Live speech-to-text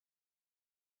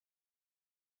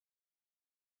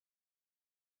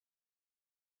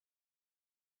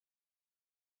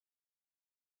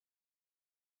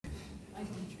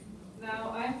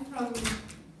I'm from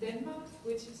Denmark,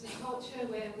 which is a culture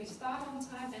where we start on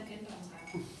time and end on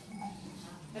time.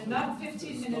 And not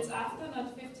 15 minutes after,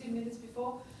 not 15 minutes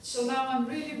before. So now I'm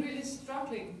really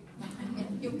struggling.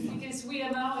 Because we are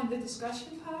now in the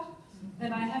discussion part,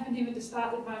 and I haven't even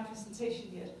started my presentation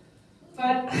yet.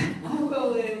 But I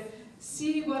will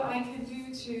see what I can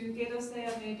do to get us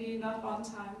there, maybe not on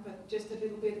time, but just a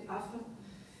little bit after.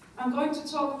 I'm going to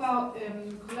talk about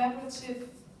collaborative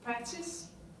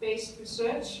practice-based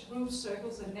research, groups,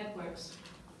 circles, and networks.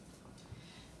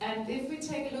 And if we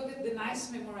take a look at the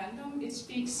NICE memorandum, it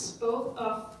speaks both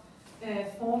of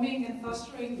forming and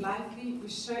fostering lively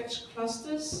research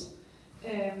clusters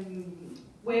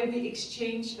where we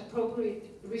exchange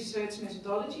appropriate research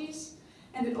methodologies,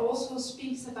 and it also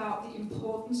speaks about the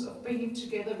importance of bringing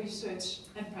together research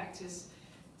and practice.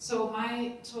 So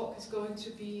my talk is going to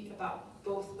be about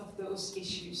both of those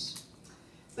issues.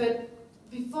 But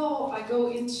before I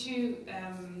go into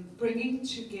bringing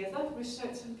together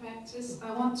research and practice,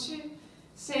 I want to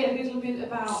say a little bit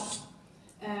about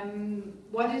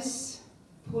what is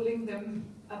pulling them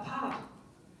apart.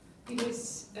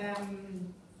 Because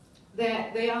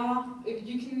they are, if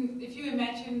you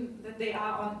imagine that they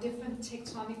are on different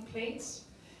tectonic plates,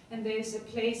 and there's a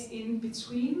place in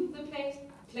between the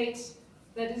plates,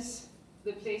 that is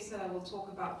the place that I will talk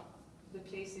about, the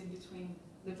place in between,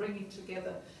 the bringing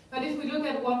together. But if we look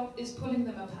at what is pulling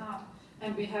them apart,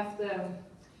 and we have the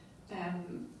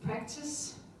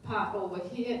practice part over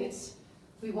here, it's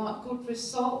we want good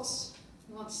results,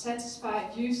 we want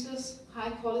satisfied users, high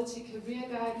quality career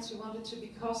guidance, we want it to be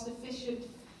cost efficient,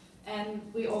 and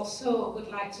we also would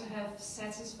like to have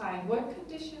satisfying work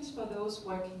conditions for those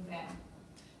working there.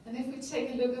 And if we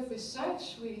take a look at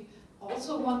research, we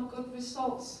also want good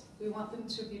results. We want them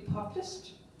to be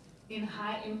published in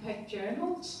high impact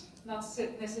journals, not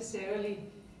necessarily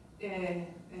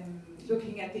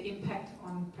looking at the impact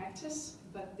on practice,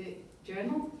 but the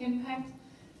journal impact.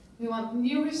 We want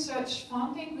new research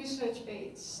funding,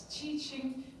 research-based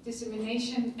teaching,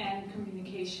 dissemination, and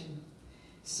communication.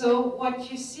 So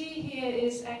what you see here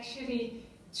is actually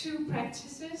two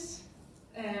practices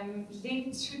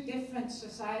linked to different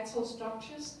societal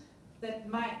structures that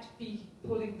might be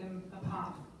pulling them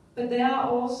apart. But there are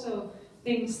also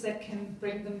things that can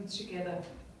bring them together.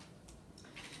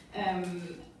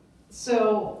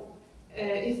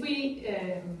 If we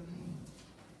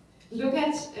look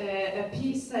at a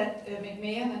piece that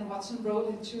McMahon and Watson wrote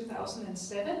in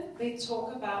 2007, they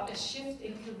talk about a shift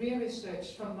in career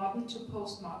research from modern to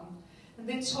postmodern. And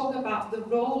they talk about the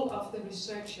role of the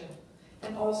researcher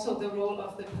and also the role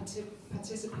of the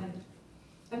participant.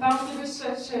 About the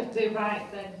researcher, they write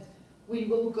that we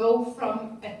will go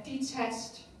from a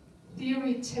detached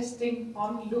theory testing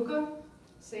onlooker,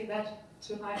 say that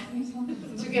tonight,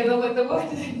 together with the word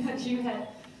that you had,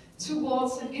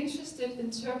 towards an interested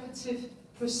interpretive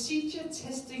procedure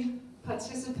testing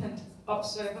participant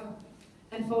observer.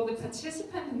 And for the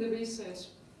participant in the research,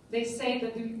 they say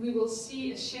that we will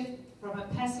see a shift from a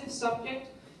passive subject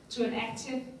to an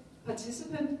active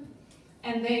participant,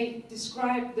 and they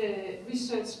describe the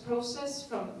research process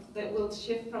that will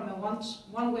shift from a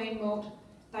one-way mode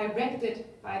directed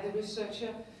by the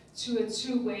researcher to a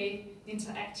two-way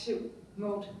interactive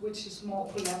mode, which is more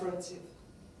collaborative.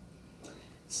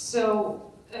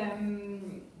 So,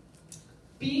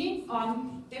 being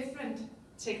on different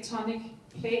tectonic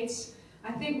plates,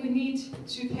 I think we need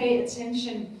to pay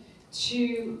attention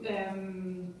to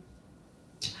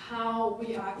how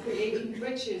we are creating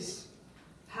bridges,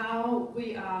 how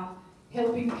we are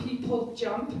helping people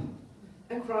jump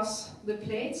across the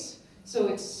plates, so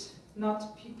it's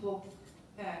not people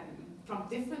from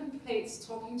different plates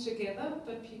talking together,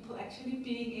 but people actually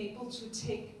being able to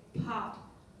take part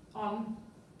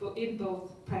in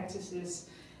both practices.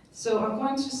 So I'm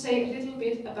going to say a little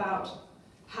bit about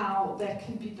how that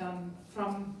can be done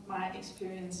from my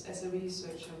experience as a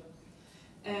researcher.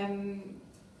 And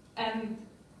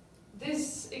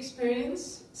this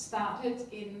experience started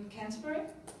in Canterbury,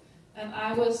 and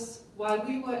while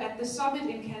we were at the summit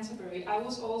in Canterbury, I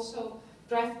was also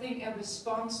drafting a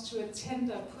response to a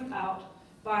tender put out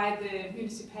by the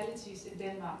municipalities in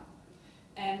Denmark.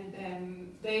 And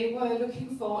they were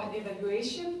looking for an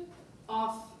evaluation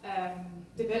of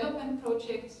development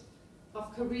projects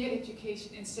of career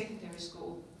education in secondary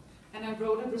school. And I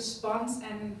wrote a response,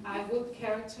 and I would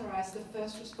characterize the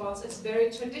first response as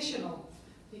very traditional,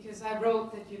 because I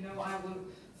wrote that, I will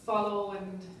follow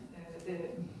the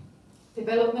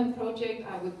development project,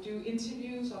 I would do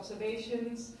interviews,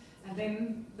 observations, and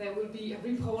then there will be a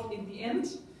report in the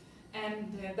end.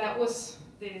 And that was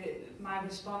my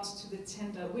response to the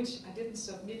tender, which I didn't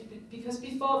submit, because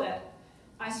before that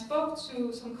I spoke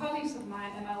to some colleagues of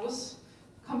mine and I was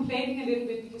complaining a little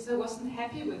bit because I wasn't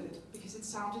happy with it, because it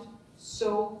sounded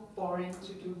so boring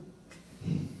to do.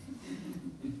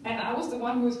 And I was the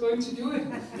one who was going to do it.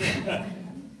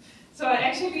 So I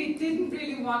actually didn't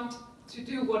really want to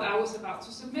do what I was about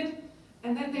to submit.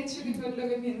 And then they took a good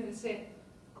look at me and they said,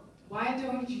 why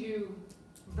don't you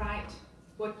write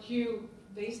what you,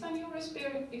 based on your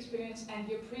experience and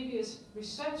your previous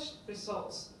research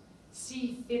results,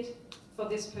 see fit for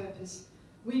this purpose?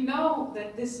 We know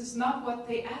that this is not what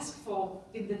they ask for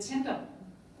in the tender,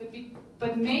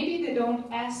 but maybe they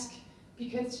don't ask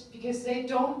because they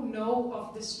don't know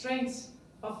of the strengths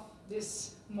of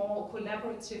this more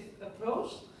collaborative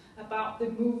approach about the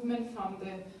movement from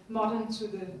the modern to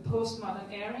the postmodern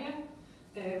area,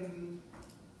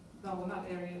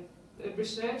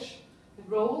 research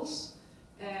roles,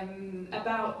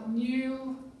 about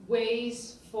new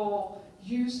ways for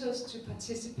users to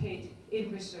participate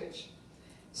in research.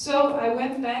 So I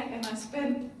went back and I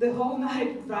spent the whole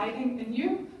night writing a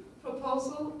new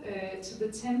proposal to the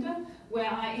tender, where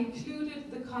I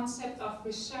included the concept of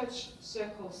research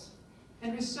circles.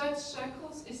 And research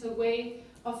circles is a way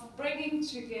of bringing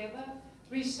together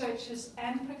researchers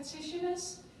and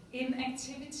practitioners in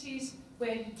activities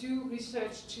where you do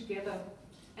research together.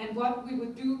 And what we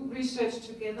would do research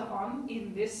together on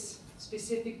in this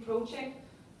specific project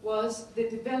was the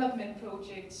development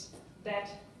projects that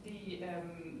the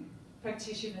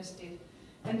practitioners did.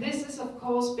 And this is of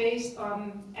course based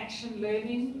on action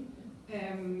learning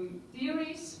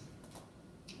theories.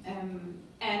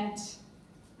 And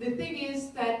the thing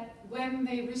is that when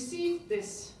they received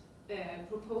this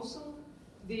proposal,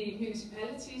 the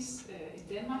municipalities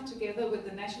in Denmark, together with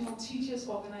the National Teachers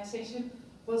Organization,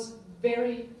 was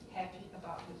very happy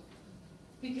about it.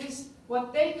 Because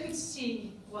what they could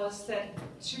see was that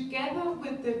together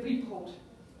with the report,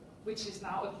 which is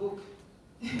now a book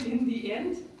in the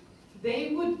end,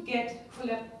 they would get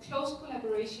close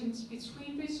collaborations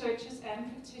between researchers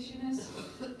and practitioners,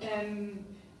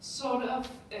 sort of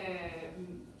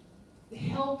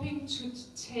helping to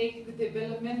take the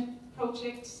development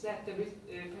projects that the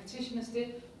practitioners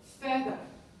did further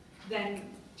than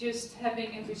just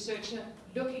having a researcher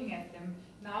looking at them.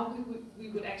 Now we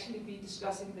would actually be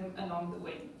discussing them along the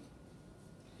way.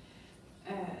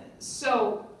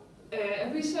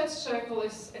 A research circle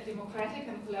is a democratic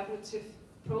and collaborative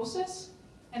process,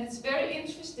 and it's very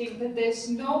interesting that there's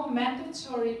no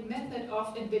mandatory method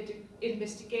of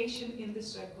investigation in the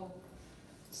circle.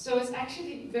 So it's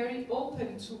actually very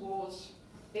open towards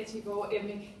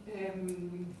etic-emic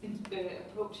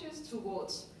approaches,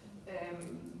 towards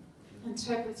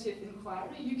interpretive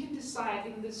inquiry. You can decide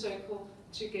in the circle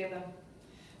together.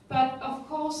 But of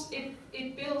course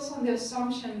it builds on the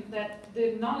assumption that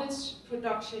the knowledge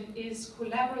production is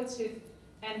collaborative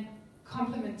and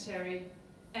complementary,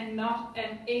 and not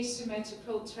an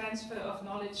asymmetrical transfer of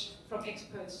knowledge from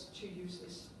experts to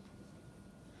users.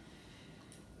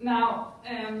 Now,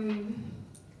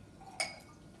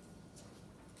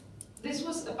 this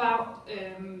was about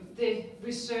the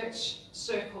research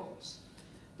circles,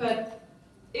 but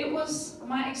it was,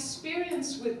 my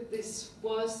experience with this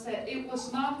was that it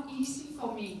was not easy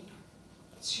for me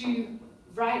to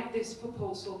write this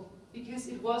proposal, because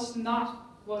it was not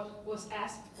what was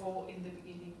asked for in the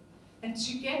beginning. And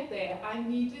to get there, I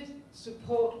needed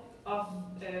support of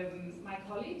my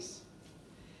colleagues.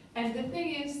 And the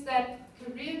thing is that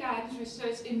career guidance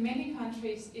research in many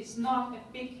countries is not a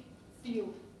big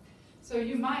field. So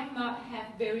you might not have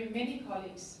very many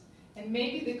colleagues. And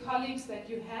maybe the colleagues that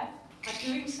you have are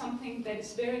doing something that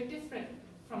is very different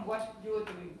from what you're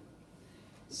doing.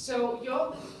 So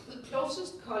your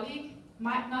closest colleague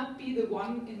might not be the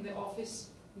one in the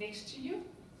office next to you.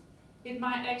 It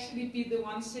might actually be the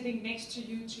one sitting next to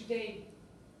you today,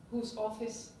 whose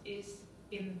office is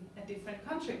in a different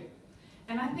country.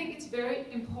 And I think it's very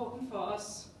important for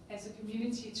us as a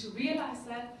community to realize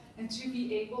that and to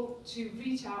be able to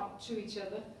reach out to each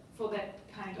other for that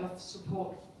kind of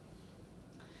support.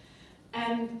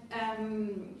 And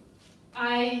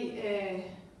I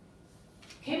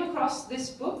came across this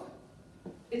book.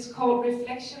 It's called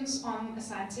Reflections on a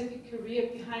Scientific Career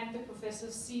Behind the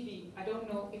Professor's CV. I don't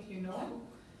know if you know it,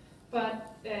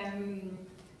 but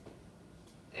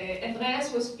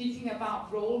Andreas was speaking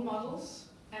about role models.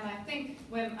 And I think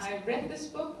when I read this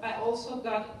book, I also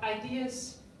got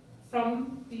ideas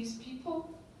from these people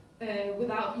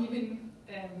without even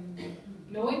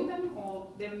knowing them or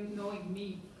them knowing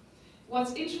me.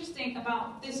 What's interesting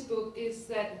about this book is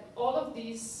that all of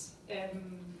these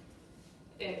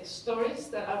stories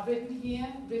that are written here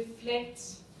reflect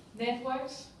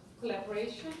networks,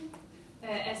 collaboration,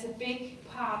 as a big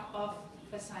part of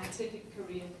a scientific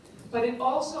career. But it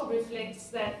also reflects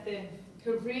that the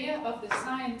career of the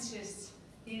scientist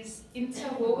is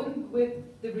interwoven with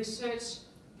the research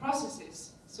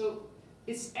processes. So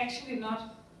it's actually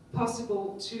not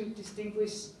possible to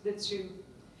distinguish the two.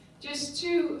 Just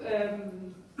to,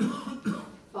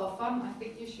 for fun, I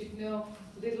think you should know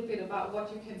a little bit about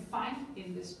what you can find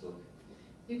in this book.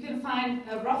 You can find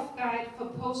a rough guide for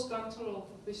postdoctoral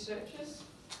researchers,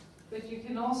 but you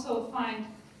can also find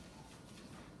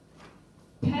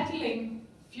paddling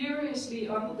furiously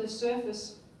under the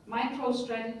surface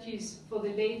micro-strategies for the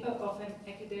labor of an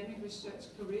academic research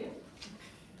career.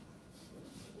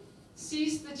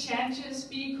 Seize the chances,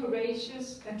 be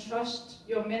courageous, and trust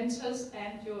your mentors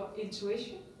and your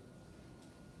intuition.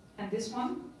 And this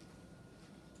one,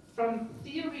 from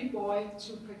theory boy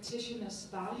to practitioner's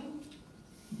darling.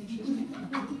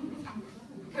 Interesting.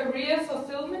 Career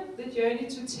fulfillment, the journey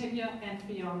to tenure and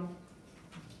beyond.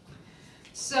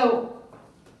 So,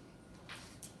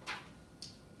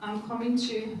 I'm coming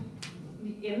to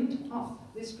the end of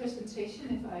this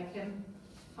presentation, if I can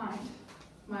find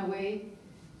my way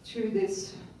through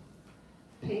these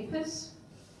papers.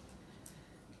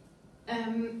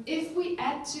 If we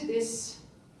add to this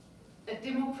a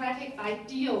democratic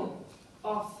ideal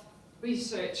of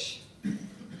research,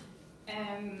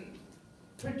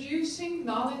 producing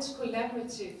knowledge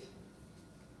collaborative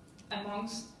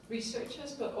amongst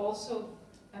researchers, but also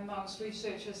amongst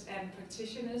researchers and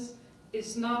practitioners,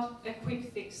 is not a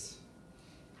quick fix.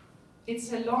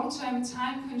 It's a long-term,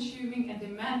 time-consuming and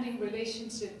demanding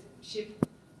relationship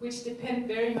which depend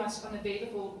very much on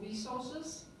available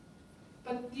resources.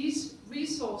 But these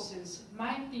resources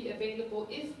might be available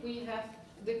if we have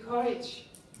the courage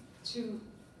to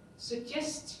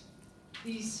suggest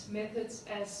these methods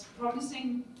as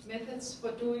promising methods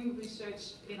for doing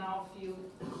research in our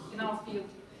field.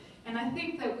 And I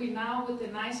think that we now, with the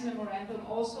NICE memorandum,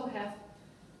 also have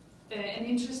an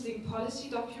interesting policy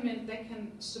document that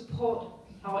can support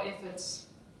our efforts.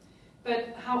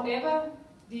 But however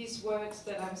these words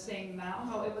that I'm saying now,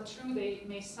 however true they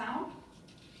may sound,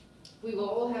 we will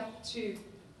all have to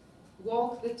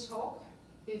walk the talk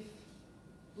if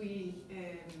we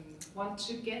want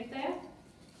to get there,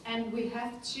 and we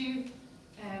have to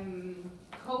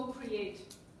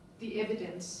co-create the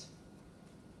evidence,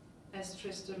 as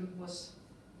Tristan was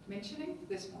mentioning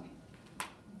this morning.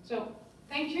 So,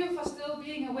 thank you for still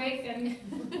being awake, and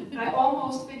I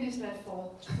almost finished at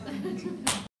 4.